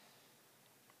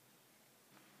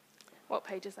What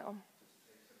page is that on?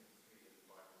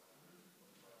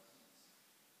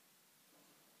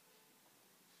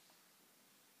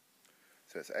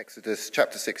 So it's Exodus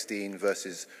chapter 16,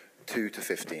 verses 2 to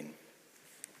 15.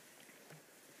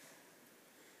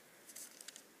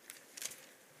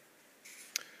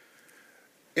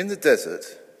 In the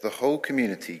desert, the whole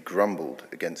community grumbled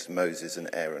against Moses and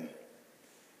Aaron.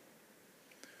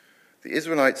 The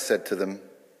Israelites said to them,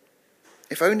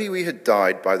 "If only we had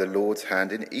died by the Lord's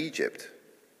hand in Egypt.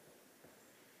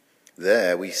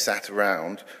 There we sat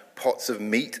around, pots of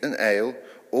meat and ale,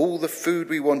 all the food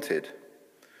we wanted.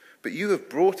 But you have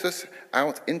brought us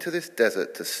out into this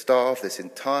desert to starve this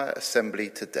entire assembly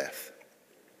to death."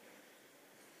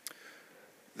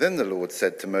 Then the Lord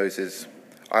said to Moses,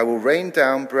 "I will rain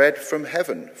down bread from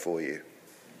heaven for you.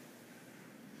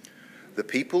 The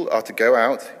people are to go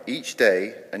out each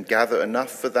day and gather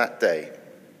enough for that day.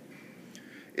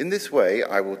 In this way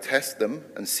I will test them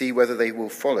and see whether they will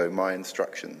follow my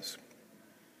instructions.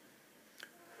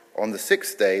 On the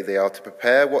 6th day they are to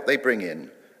prepare what they bring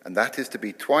in, and that is to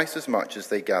be twice as much as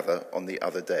they gather on the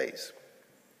other days."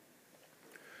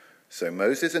 So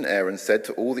Moses and Aaron said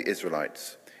to all the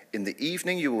Israelites, "In the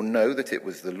evening you will know that it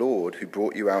was the Lord who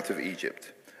brought you out of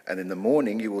Egypt, and in the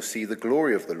morning you will see the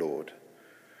glory of the Lord,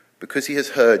 because he has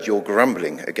heard your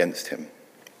grumbling against him.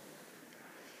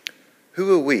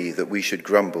 Who are we that we should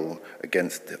grumble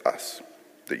against us?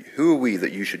 Who are we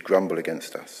that you should grumble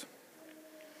against us?"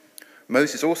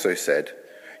 Moses also said,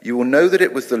 "You will know that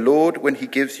it was the Lord when he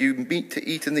gives you meat to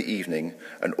eat in the evening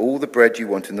and all the bread you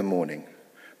want in the morning,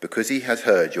 because he has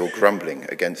heard your grumbling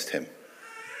against him."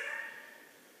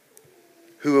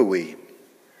 Who are we?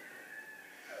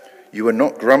 You are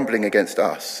not grumbling against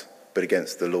us, but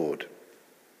against the Lord.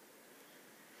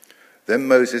 Then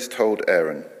Moses told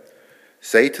Aaron,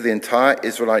 "Say to the entire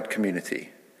Israelite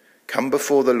community, 'Come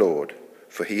before the Lord,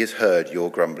 for he has heard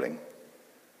your grumbling.'"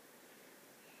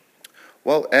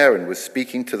 While Aaron was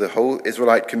speaking to the whole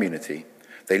Israelite community,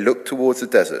 they looked towards the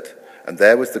desert, and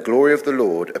there was the glory of the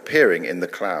Lord appearing in the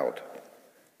cloud.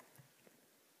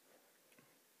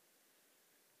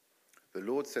 The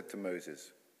Lord said to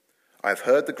Moses, "I have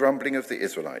heard the grumbling of the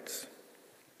Israelites.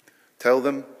 Tell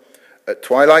them, at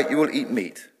twilight you will eat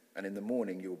meat, and in the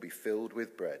morning you will be filled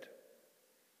with bread.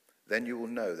 Then you will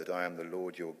know that I am the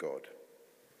Lord your God."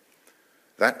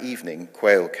 That evening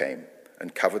quail came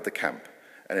and covered the camp,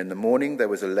 and in the morning there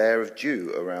was a layer of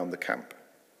dew around the camp.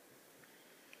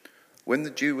 When the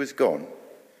dew was gone,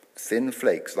 thin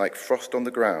flakes like frost on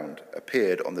the ground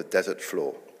appeared on the desert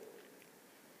floor.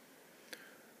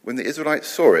 When the Israelites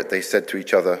saw it, they said to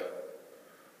each other,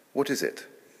 "What is it?"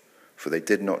 For they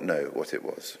did not know what it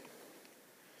was.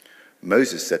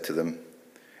 Moses said to them,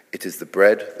 "It is the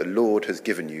bread the Lord has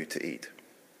given you to eat."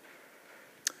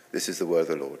 This is the word of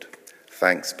the Lord.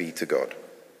 Thanks be to God.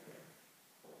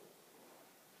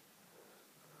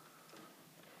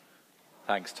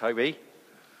 Thanks, Toby.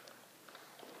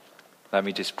 Let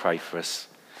me just pray for us.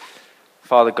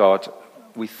 Father God,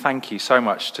 we thank you so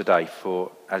much today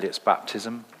for Elliot's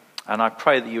baptism, and I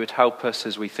pray that you would help us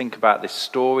as we think about this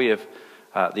story of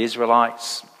the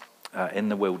Israelites in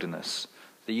the wilderness,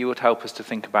 that you would help us to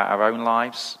think about our own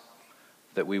lives,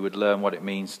 that we would learn what it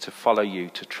means to follow you,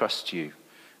 to trust you,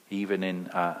 even in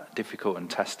difficult and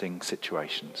testing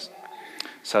situations.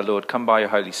 So Lord, come by your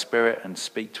Holy Spirit and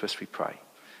speak to us, we pray.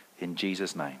 In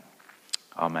Jesus' name,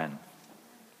 amen.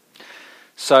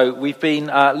 So we've been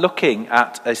looking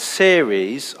at a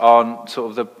series on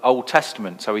sort of the Old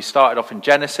Testament. So we started off in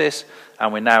Genesis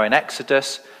and we're now in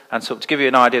Exodus. And sort of to give you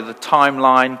an idea of the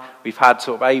timeline, we've had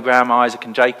sort of Abraham, Isaac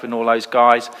and Jacob and all those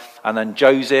guys. And then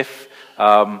Joseph,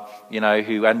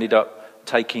 who ended up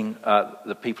taking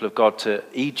the people of God to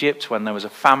Egypt when there was a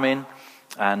famine.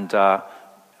 And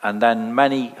then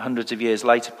many hundreds of years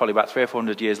later, probably about 300 or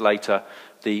 400 years later,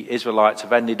 the Israelites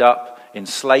have ended up in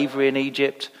slavery in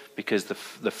Egypt, because the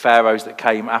pharaohs that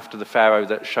came after the pharaoh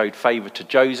that showed favour to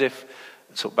Joseph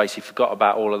sort of basically forgot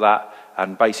about all of that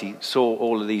and basically saw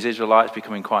all of these Israelites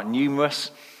becoming quite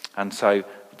numerous, and so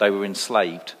they were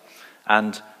enslaved.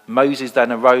 And Moses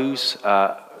then arose,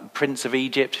 Prince of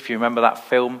Egypt, if you remember that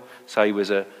film. So he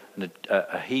was a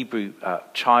Hebrew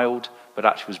child, but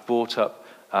actually was brought up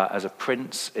as a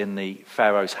prince in the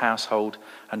Pharaoh's household,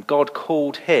 and God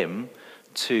called him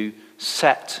to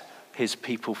set his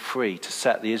people free, to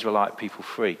set the Israelite people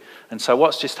free. And so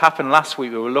what's just happened last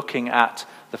week, we were looking at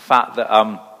the fact that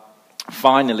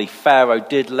finally Pharaoh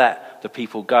did let the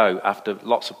people go after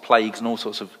lots of plagues and all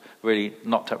sorts of really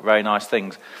not very nice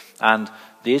things. And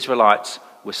the Israelites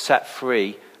were set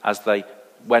free as they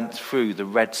went through the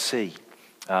Red Sea.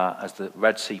 As the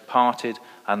Red Sea parted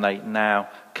and they now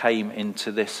came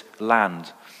into this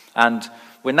land. And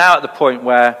we're now at the point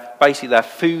where basically their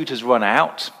food has run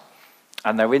out,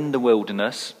 and they're in the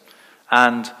wilderness,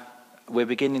 and we're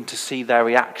beginning to see their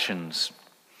reactions.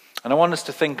 And I want us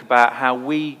to think about how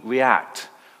we react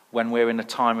when we're in a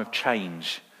time of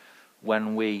change,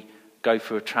 when we go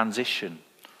through a transition,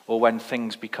 or when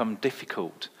things become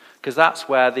difficult. Because that's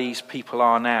where these people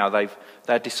are now.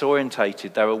 They're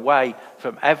disorientated. They're away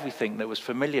from everything that was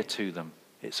familiar to them.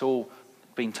 It's all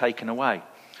been taken away.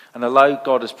 And although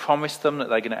God has promised them that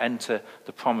they're going to enter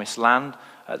the promised land,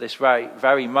 at this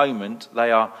very moment,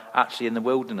 they are actually in the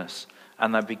wilderness,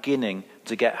 and they're beginning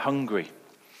to get hungry.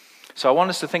 So I want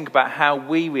us to think about how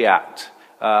we react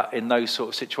in those sort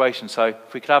of situations. So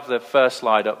if we could have the first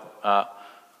slide up.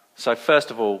 So first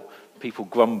of all, people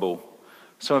grumble.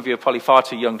 Some of you are probably far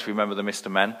too young to remember the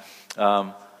Mr. Men,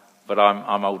 but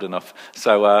I'm old enough.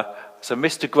 So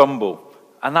Mr. Grumble,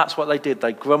 and that's what they did.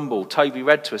 They grumbled. Toby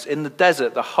read to us. In the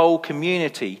desert, the whole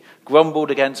community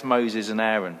grumbled against Moses and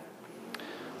Aaron.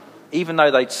 Even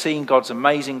though they'd seen God's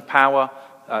amazing power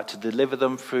to deliver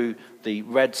them through the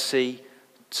Red Sea,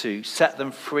 to set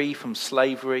them free from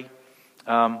slavery,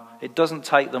 it doesn't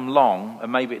take them long,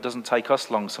 and maybe it doesn't take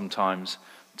us long sometimes,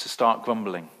 to start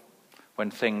grumbling when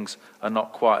things are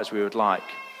not quite as we would like.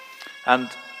 And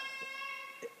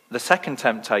the second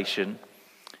temptation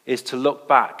is to look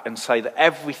back and say that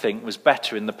everything was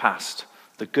better in the past,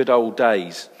 the good old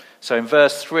days. So in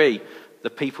verse 3, the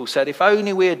people said, if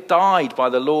only we had died by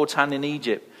the Lord's hand in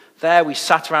Egypt. There we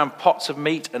sat around pots of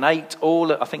meat and ate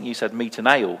all, I think you said meat and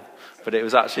ale, but it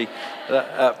was actually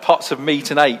pots of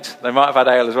meat and ate. They might have had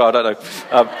ale as well, I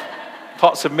don't know.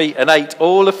 Pots of meat and ate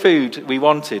all the food we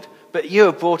wanted. But you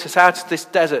have brought us out of this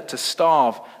desert to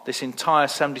starve this entire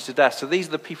assembly to death. So these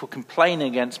are the people complaining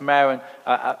against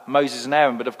Moses and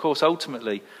Aaron. But of course,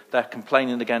 ultimately, they're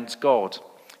complaining against God.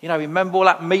 You know, remember all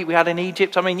that meat we had in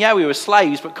Egypt? I mean, yeah, we were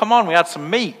slaves, but come on, we had some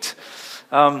meat.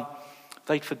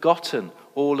 They'd forgotten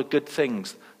all the good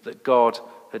things that God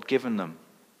had given them.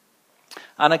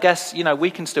 And I guess, you know,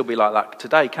 we can still be like that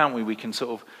today, can't we? We can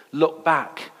sort of look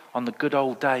back on the good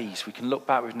old days. We can look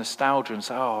back with nostalgia and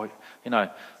say, oh, you know,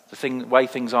 the way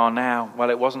things are now, well,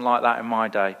 it wasn't like that in my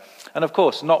day. And of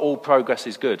course, not all progress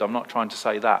is good. I'm not trying to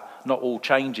say that. Not all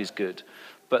change is good.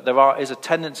 But there is a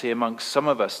tendency amongst some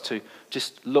of us to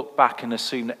just look back and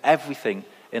assume that everything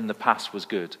in the past was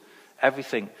good.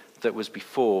 Everything that was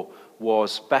before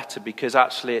was better, because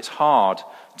actually it's hard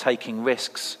taking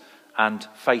risks and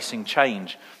facing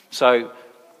change. So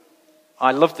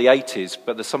I love the 80s,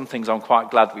 but there's some things I'm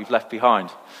quite glad we've left behind,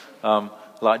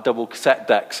 like double cassette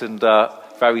decks and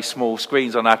very small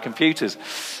screens on our computers.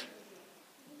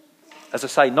 As I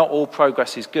say, not all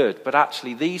progress is good, but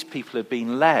actually these people have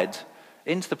been led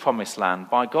into the promised land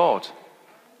by God.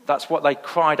 That's what they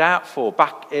cried out for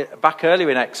back earlier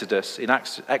in Exodus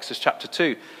chapter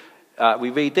 2. We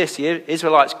read this: the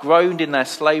Israelites groaned in their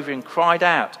slavery and cried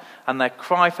out, and their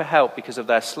cry for help because of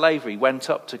their slavery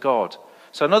went up to God.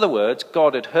 So in other words,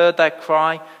 God had heard their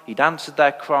cry, he'd answered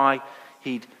their cry,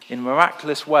 he'd in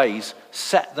miraculous ways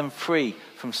set them free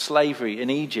from slavery in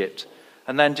Egypt.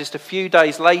 And then just a few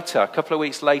days later, a couple of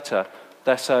weeks later,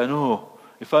 they're saying, oh,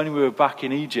 if only we were back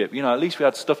in Egypt, you know, at least we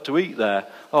had stuff to eat there.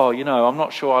 Oh, you know, I'm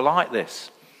not sure I like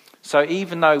this. So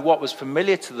even though what was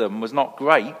familiar to them was not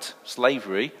great,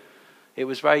 slavery, it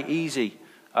was very easy.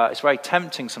 It's very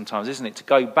tempting sometimes, isn't it, to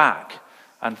go back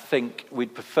and think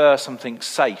we'd prefer something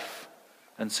safe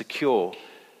and secure,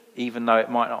 even though it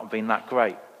might not have been that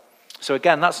great. So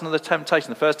again, that's another temptation.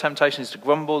 The first temptation is to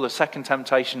grumble. The second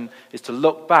temptation is to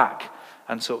look back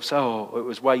and sort of say, oh, it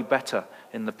was way better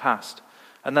in the past.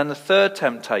 And then the third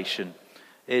temptation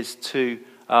is to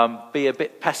be a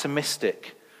bit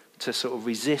pessimistic, to sort of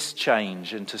resist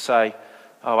change and to say,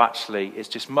 oh, actually, it's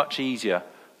just much easier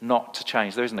not to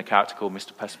change. There isn't a character called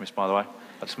Mr. Pessimist, by the way.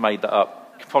 I just made that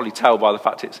up. You can probably tell by the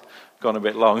fact it's gone a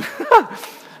bit long.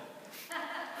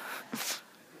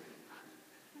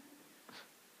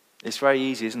 It's very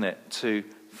easy, isn't it, to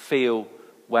feel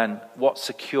when what's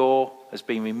secure has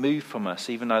been removed from us,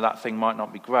 even though that thing might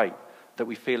not be great, that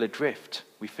we feel adrift,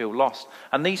 we feel lost.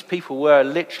 And these people were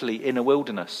literally in a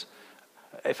wilderness.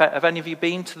 Have any of you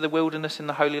been to the wilderness in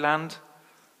the Holy Land?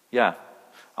 Yeah.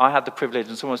 I had the privilege,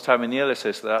 and someone was telling me in the earlier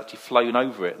service, they'd actually flown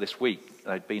over it this week.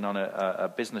 They'd been on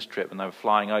a business trip and they were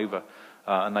flying over,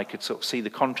 and they could sort of see the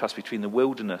contrast between the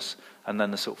wilderness and then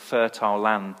the sort of fertile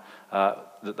land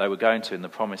that they were going to in the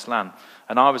promised land.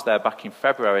 And I was there back in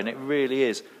February, and it really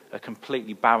is a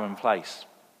completely barren place.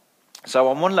 So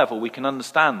on one level, we can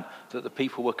understand that the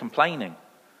people were complaining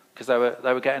because they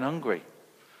were getting hungry.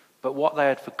 But what they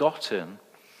had forgotten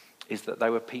is that they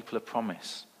were people of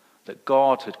promise, that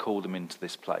God had called them into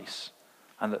this place,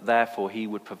 and that therefore he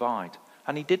would provide.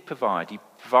 And he did provide. He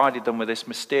provided them with this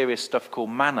mysterious stuff called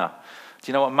manna.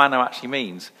 Do you know what manna actually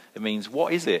means? It means,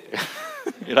 what is it?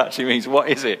 It actually means, what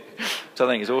is it? Which I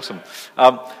think is awesome.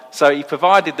 So he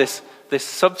provided this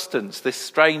substance, this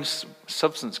strange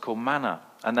substance called manna,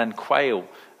 and then quail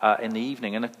in the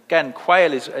evening. And again,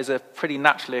 quail is a pretty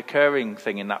naturally occurring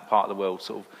thing in that part of the world.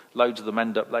 Sort of loads of them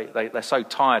end up, they're so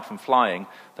tired from flying,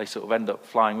 they sort of end up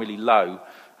flying really low,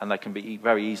 and they can be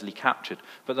very easily captured.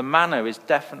 But the manna is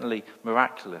definitely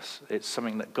miraculous. It's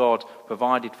something that God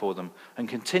provided for them and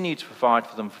continued to provide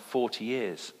for them for 40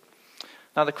 years.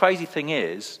 Now, the crazy thing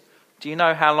is, do you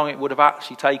know how long it would have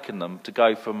actually taken them to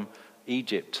go from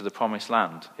Egypt to the Promised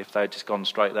Land if they had just gone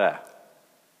straight there?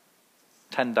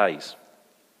 10 days.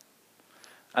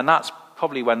 And that's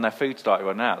probably when their food started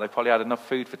running out. They probably had enough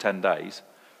food for 10 days.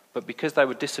 But because they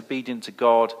were disobedient to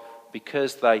God,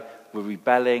 because they were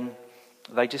rebelling,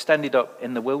 they just ended up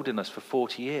in the wilderness for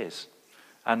 40 years.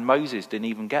 And Moses didn't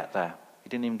even get there. He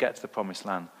didn't even get to the Promised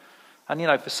Land. And you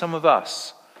know, for some of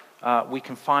us, we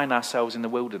can find ourselves in the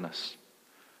wilderness.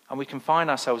 And we can find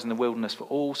ourselves in the wilderness for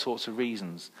all sorts of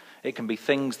reasons. It can be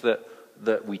things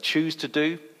that we choose to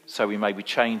do. So we maybe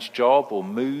change job or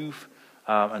move.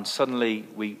 And suddenly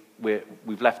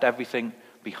we've left everything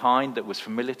behind that was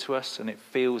familiar to us, and it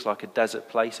feels like a desert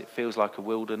place, it feels like a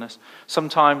wilderness.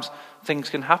 Sometimes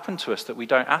things can happen to us that we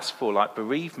don't ask for, like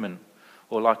bereavement,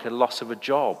 or like a loss of a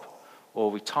job,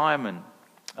 or retirement,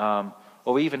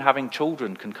 or even having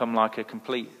children can come like a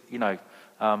complete,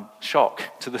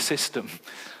 shock to the system.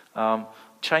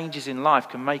 Changes in life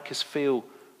can make us feel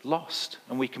lost,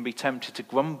 and we can be tempted to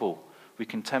grumble. We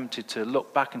can be tempted to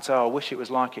look back and say, oh, I wish it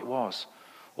was like it was.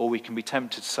 Or we can be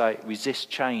tempted to say, resist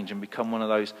change and become one of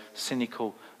those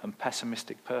cynical and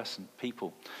pessimistic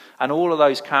people. And all of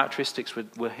those characteristics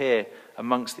were here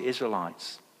amongst the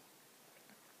Israelites.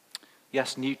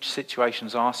 Yes, new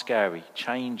situations are scary.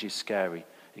 Change is scary.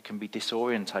 It can be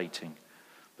disorientating.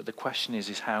 But the question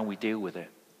is how we deal with it.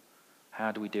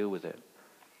 How do we deal with it?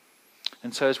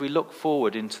 And so as we look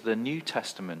forward into the New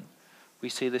Testament, we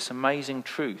see this amazing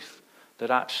truth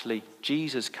that actually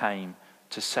Jesus came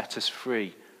to set us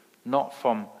free, not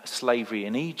from slavery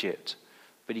in Egypt,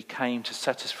 but he came to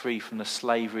set us free from the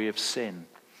slavery of sin.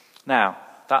 Now,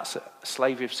 that's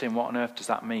slavery of sin. What on earth does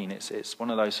that mean? It's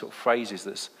one of those sort of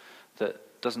phrases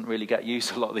that doesn't really get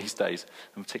used a lot these days,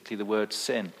 and particularly the word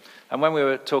sin. And when we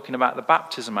were talking about the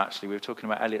baptism, actually, we were talking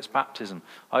about Elliot's baptism,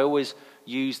 I always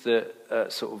use the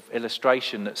sort of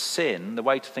illustration that sin, the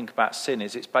way to think about sin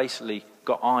is it's basically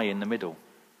got I in the middle.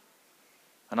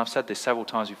 And I've said this several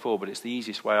times before, but it's the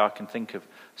easiest way I can think of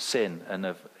sin and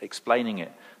of explaining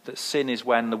it. That sin is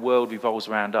when the world revolves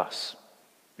around us,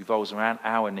 revolves around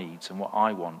our needs and what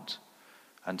I want,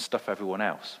 and stuff everyone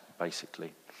else,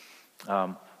 basically.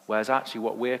 Whereas actually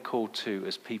what we're called to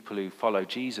as people who follow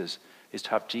Jesus is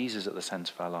to have Jesus at the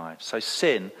centre of our lives. So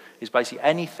sin is basically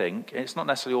anything. It's not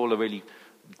necessarily all the really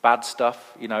bad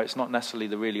stuff. It's not necessarily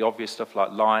the really obvious stuff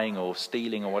like lying or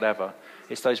stealing or whatever.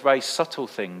 It's those very subtle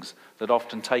things that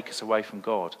often take us away from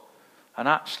God. And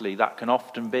actually that can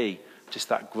often be just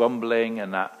that grumbling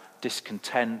and that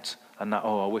discontent and that,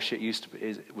 I wish it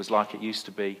was like it used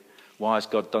to be. Why has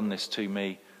God done this to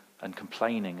me? And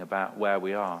complaining about where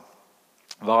we are.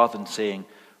 Rather than seeing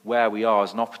where we are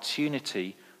as an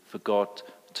opportunity for God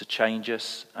to change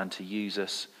us and to use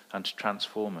us and to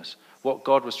transform us. What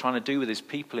God was trying to do with his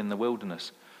people in the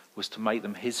wilderness was to make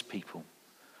them his people.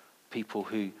 People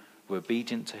who were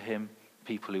obedient to him,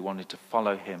 people who wanted to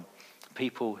follow him,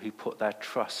 people who put their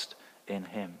trust in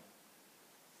him.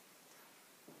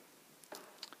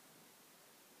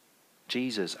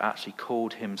 Jesus actually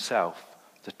called himself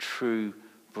the true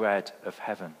bread of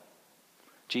heaven.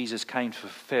 Jesus came to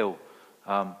fulfill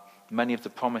many of the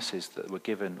promises that were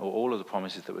given, or all of the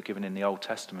promises that were given in the Old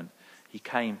Testament. He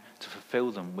came to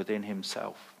fulfill them within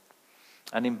himself.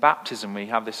 And in baptism we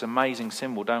have this amazing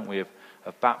symbol, don't we, of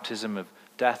baptism, of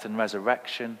death and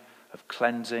resurrection, of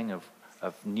cleansing,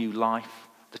 of new life.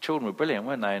 The children were brilliant,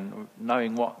 weren't they, in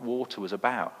knowing what water was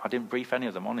about. I didn't brief any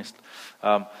of them, honest.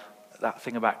 That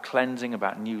thing about cleansing,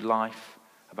 about new life,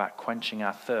 about quenching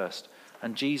our thirst.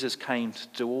 And Jesus came to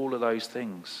do all of those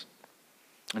things.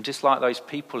 And just like those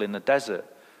people in the desert,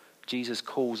 Jesus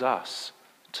calls us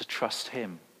to trust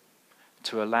him,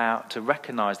 to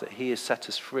recognize that he has set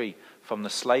us free from the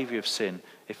slavery of sin,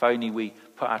 if only we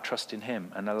put our trust in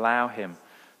him and allow him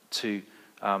to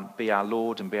be our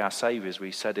Lord and be our Saviour, as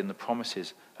we said in the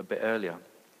promises a bit earlier.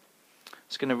 I'm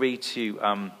just going to read to you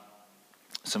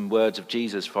some words of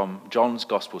Jesus from John's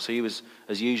gospel. So he was,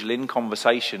 as usual, in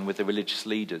conversation with the religious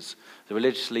leaders. The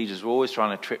religious leaders were always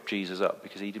trying to trip Jesus up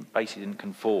because he basically didn't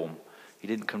conform. He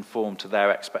didn't conform to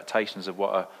their expectations of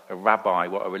what a rabbi,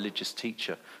 what a religious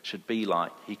teacher should be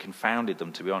like. He confounded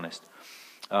them, to be honest.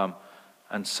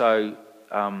 And so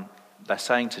they're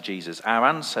saying to Jesus, our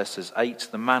ancestors ate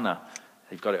the manna.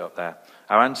 They've got it up there.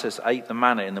 Our ancestors ate the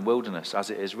manna in the wilderness, as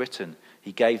it is written.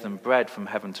 He gave them bread from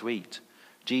heaven to eat.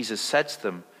 Jesus said to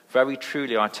them, very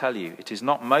truly I tell you, it is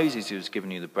not Moses who has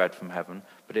given you the bread from heaven,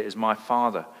 but it is my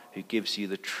Father who gives you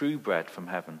the true bread from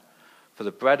heaven. For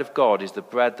the bread of God is the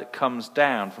bread that comes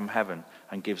down from heaven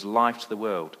and gives life to the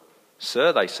world.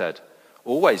 Sir, they said,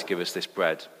 always give us this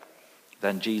bread.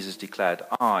 Then Jesus declared,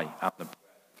 I am the bread.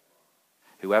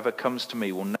 Whoever comes to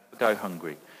me will never go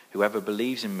hungry. Whoever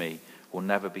believes in me will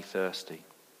never be thirsty.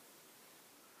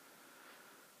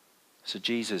 So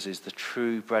Jesus is the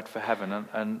true bread for heaven,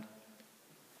 and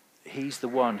he's the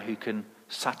one who can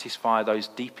satisfy those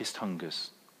deepest hungers.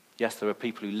 Yes, there are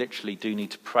people who literally do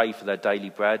need to pray for their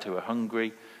daily bread, who are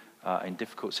hungry in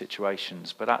difficult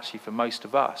situations. But actually for most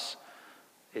of us,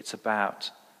 it's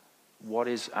about what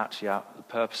is actually the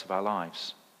purpose of our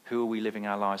lives. Who are we living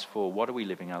our lives for? What are we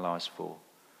living our lives for?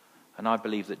 And I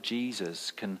believe that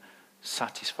Jesus can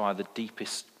satisfy the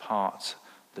deepest parts,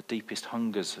 the deepest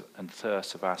hungers and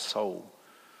thirsts of our soul.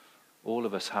 All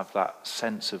of us have that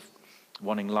sense of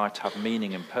wanting life to have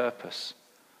meaning and purpose.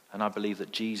 And I believe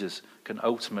that Jesus can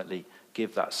ultimately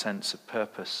give that sense of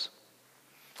purpose.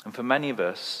 And for many of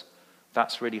us,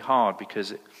 that's really hard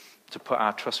to put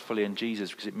our trust fully in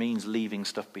Jesus, because it means leaving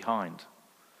stuff behind.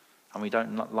 And we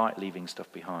don't like leaving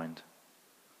stuff behind.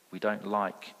 We don't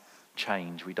like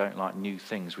change. We don't like new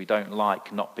things. We don't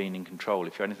like not being in control.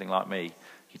 If you're anything like me,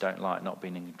 you don't like not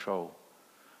being in control.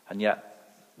 And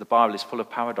yet, the Bible is full of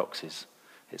paradoxes.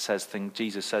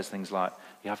 Jesus says things like,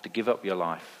 you have to give up your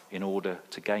life in order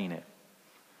to gain it.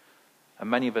 And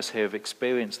many of us here have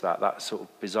experienced that sort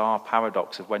of bizarre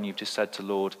paradox of when you've just said to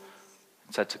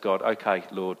God, okay,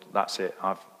 Lord, that's it.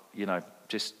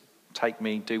 Just take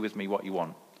me, do with me what you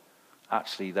want.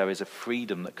 Actually, there is a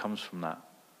freedom that comes from that.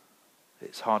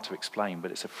 It's hard to explain,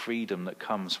 but it's a freedom that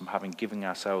comes from having given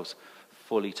ourselves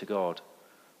fully to God.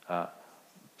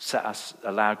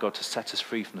 Allow God to set us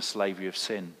free from the slavery of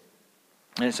sin.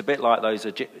 And it's a bit like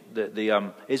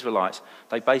the Israelites.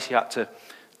 They basically had to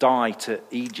die to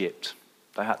Egypt.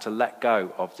 They had to let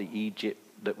go of the Egypt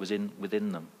that was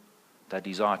within them. Their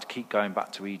desire to keep going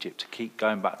back to Egypt, to keep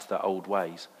going back to their old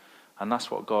ways. And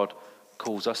that's what God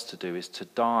calls us to do, is to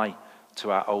die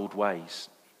to our old ways,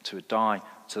 to die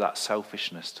to that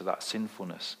selfishness, to that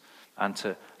sinfulness, and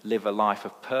to live a life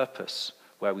of purpose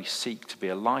where we seek to be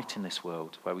a light in this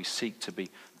world, where we seek to be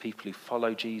people who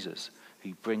follow Jesus,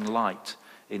 who bring light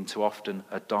into often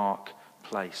a dark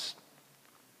place.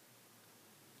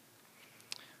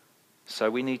 So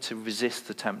we need to resist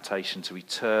the temptation to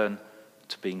return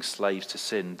to being slaves to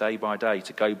sin day by day,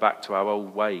 to go back to our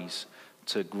old ways,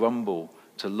 to grumble,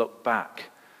 to look back,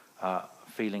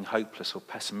 feeling hopeless or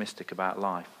pessimistic about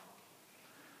life.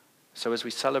 So as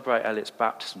we celebrate Elliot's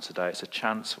baptism today, it's a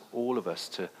chance for all of us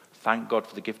to thank God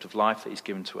for the gift of life that he's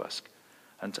given to us,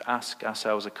 and to ask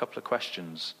ourselves a couple of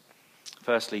questions.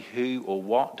 Firstly, who or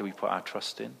what do we put our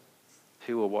trust in?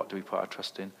 Who or what do we put our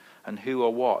trust in? And who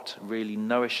or what really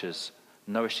nourishes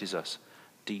us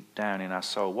deep down in our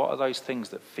soul? What are those things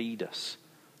that feed us,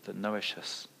 that nourish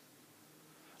us?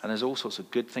 And there's all sorts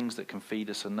of good things that can feed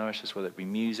us and nourish us, whether it be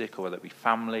music or whether it be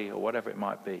family or whatever it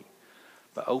might be.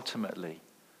 But ultimately,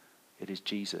 it is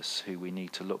Jesus who we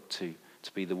need to look to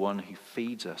be the one who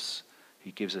feeds us, who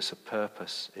gives us a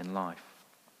purpose in life.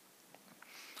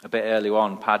 A bit earlier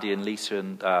on, Paddy and Lisa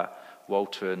and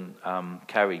Walter and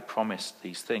Kerry promised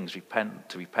these things,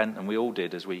 to repent, and we all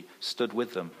did as we stood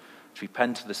with them, to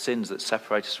repent of the sins that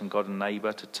separate us from God and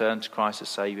neighbour, to turn to Christ as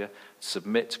Saviour, to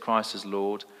submit to Christ as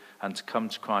Lord, and to come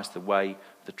to Christ the way,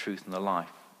 the truth and the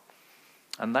life.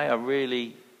 And they are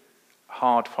really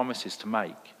hard promises to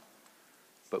make,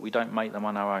 but we don't make them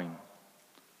on our own.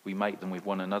 We make them with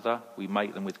one another. We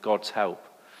make them with God's help.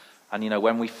 And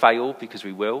when we fail, because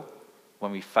we will,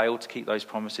 when we fail to keep those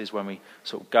promises, when we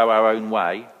sort of go our own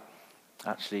way,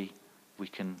 actually we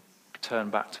can turn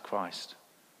back to Christ,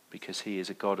 because he is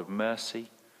a God of mercy,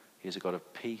 he is a God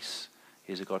of peace,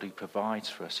 he is a God who provides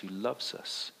for us, who loves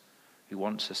us, who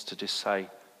wants us to just say,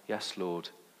 yes, Lord,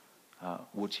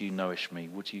 would you nourish me?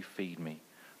 Would you feed me?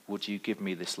 Would you give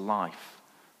me this life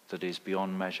that is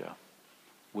beyond measure?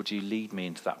 Would you lead me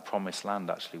into that promised land?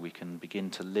 Actually, we can begin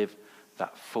to live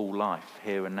that full life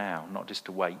here and now, not just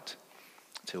to wait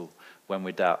till when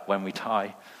we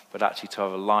die, but actually to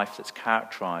have a life that's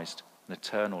characterized an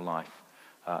eternal life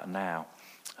now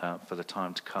for the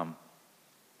time to come.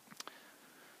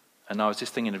 And I was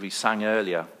just thinking, as we sang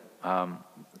earlier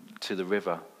to the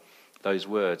river, those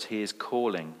words, he is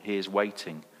calling, he is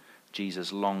waiting.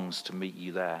 Jesus longs to meet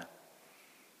you there.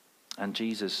 And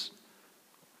Jesus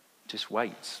just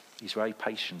waits. He's very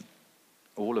patient.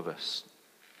 All of us.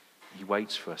 He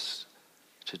waits for us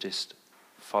to just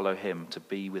follow him, to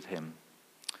be with him.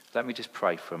 Let me just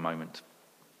pray for a moment.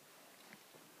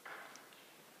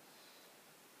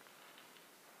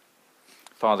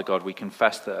 Father God, we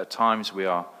confess that at times we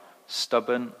are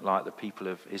stubborn like the people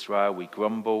of Israel. We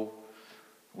grumble.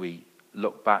 We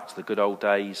look back to the good old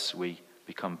days. We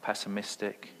become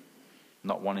pessimistic,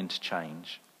 not wanting to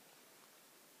change.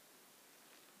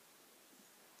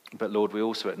 But Lord, we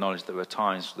also acknowledge that there are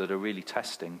times that are really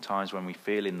testing, times when we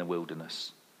feel in the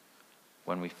wilderness,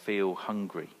 when we feel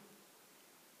hungry.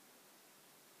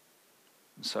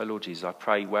 And so, Lord Jesus, I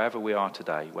pray wherever we are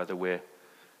today, whether we're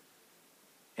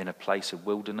in a place of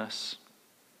wilderness,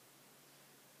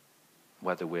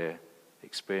 whether we're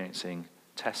experiencing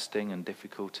testing and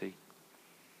difficulty,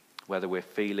 whether we're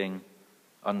feeling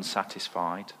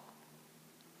unsatisfied,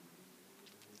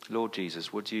 Lord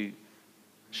Jesus, would you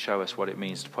show us what it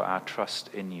means to put our trust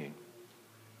in you?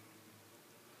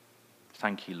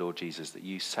 Thank you, Lord Jesus, that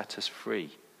you set us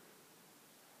free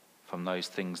from those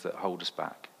things that hold us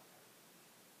back,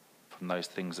 from those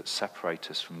things that separate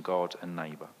us from God and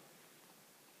neighbour.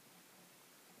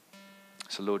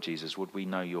 So, Lord Jesus, would we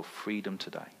know your freedom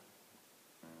today?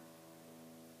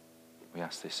 We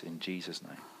ask this in Jesus'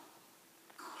 name.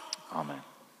 Amen.